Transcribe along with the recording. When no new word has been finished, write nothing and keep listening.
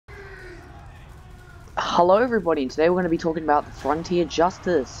Hello everybody, and today we're going to be talking about the Frontier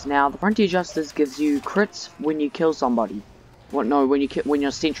Justice. Now, the Frontier Justice gives you crits when you kill somebody. When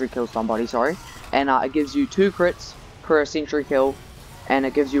your sentry kills somebody, sorry. And it gives you 2 crits per sentry kill, and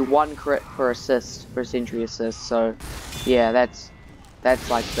it gives you 1 crit per assist, per sentry assist. So, yeah, that's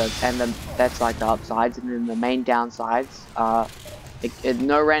like that's like the upsides, and then the main downsides.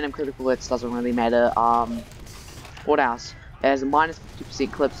 No random critical hits, doesn't really matter. What else? It has a minus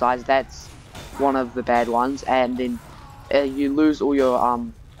 50% clip size. That's one of the bad ones, and then you lose all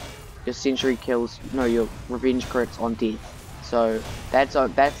your sentry kills, no, your revenge crits on death. So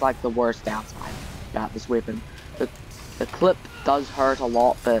that's like the worst downside about this weapon. The clip does hurt a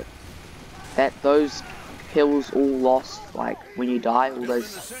lot, but those kills all lost, like when you die, all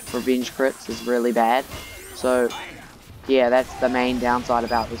those revenge crits is really bad. So yeah, that's the main downside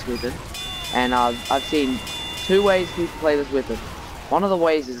about this weapon. And I've seen 2 ways people play this weapon. One of the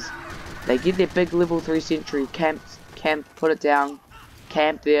ways is they get their big level 3 sentry, camp, put it down,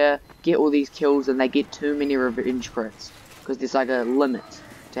 camp there, get all these kills, and they get too many revenge crits. Because there's like a limit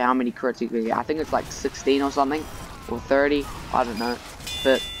to how many crits you can get. I think it's like 16 or something, or 30, I don't know.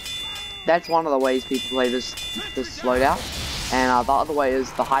 But that's one of the ways people play this loadout. And the other way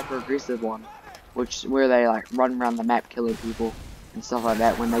is the hyper aggressive one, where they like run around the map killing people and stuff like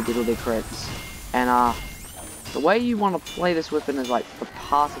that when they get all their crits. And the way you want to play this weapon is like the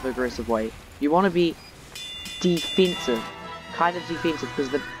passive aggressive way. You want to be defensive, kind of defensive,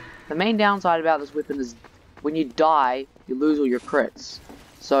 because the main downside about this weapon is when you die, you lose all your crits.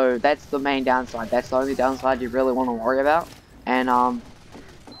 So that's the main downside. That's the only downside you really want to worry about. And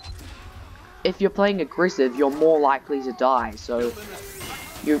if you're playing aggressive, you're more likely to die. So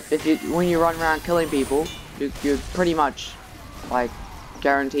when you run around killing people, you're pretty much like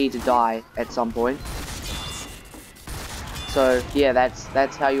guaranteed to die at some point. So yeah,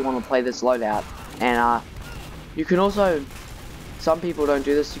 that's how you want to play this loadout. And you can also, some people don't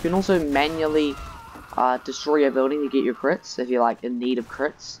do this, you can also manually destroy your building to get your crits if you're like in need of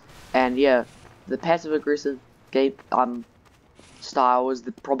crits. And yeah, the passive aggressive game style is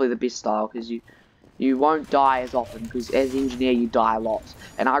probably the best style, because you won't die as often, because as engineer you die a lot.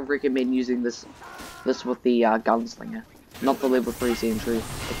 And I recommend using this with the gunslinger, not the level 3 sentry.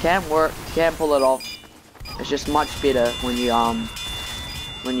 It can work, you can pull it off. It's just much better when you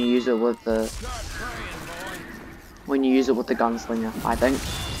use it with the gunslinger, I think.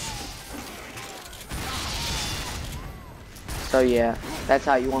 So yeah, that's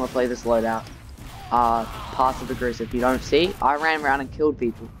how you want to play this loadout. Passive aggressive. You don't see? I ran around and killed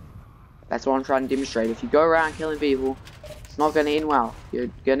people. That's what I'm trying to demonstrate. If you go around killing people, it's not going to end well. You're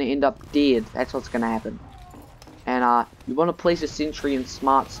going to end up dead. That's what's going to happen. And you want to place a sentry in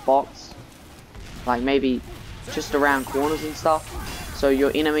smart spots, like maybe just around corners and stuff, so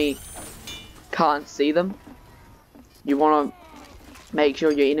your enemy can't see them. You want to make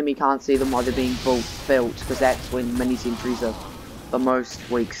sure your enemy can't see them while they're being built, because that's when mini sentries are the most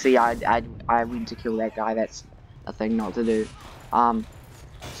weak. See, I went to kill that guy. That's a thing not to do.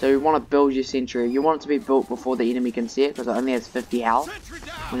 So you want to build your sentry. You want it to be built before the enemy can see it, because it only has 50 health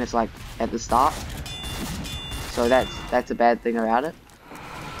when it's like at the start. So that's a bad thing about it.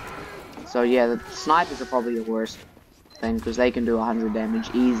 So yeah, the snipers are probably the worst thing, because they can do 100 damage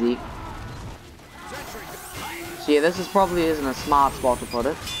easy. So yeah, this probably isn't a smart spot to put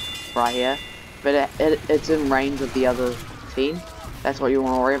it, right here. But it's in range of the other team. That's what you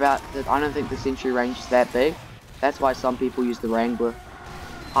want to worry about. I don't think the sentry range is that big. That's why some people use the Wrangler.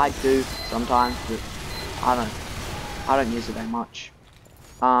 I do sometimes, but I don't use it that much.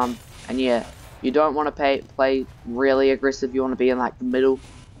 And yeah, you don't want to play really aggressive. You want to be in like the middle.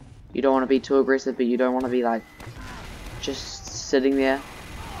 You don't want to be too aggressive, but you don't want to be like just sitting there.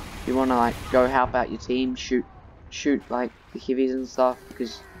 You want to like go help out your team, shoot like the heavies and stuff,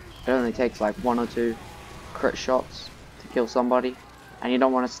 because it only takes like 1 or 2 crit shots to kill somebody, and you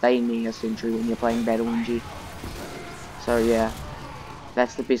don't want to stay near a sentry when you're playing Battle NG. So yeah,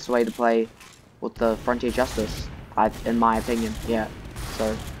 that's the best way to play with the Frontier Justice, in my opinion. Yeah.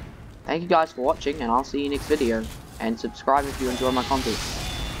 So thank you guys for watching, and I'll see you next video, and subscribe if you enjoy my content.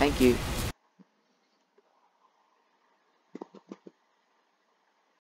 Thank you.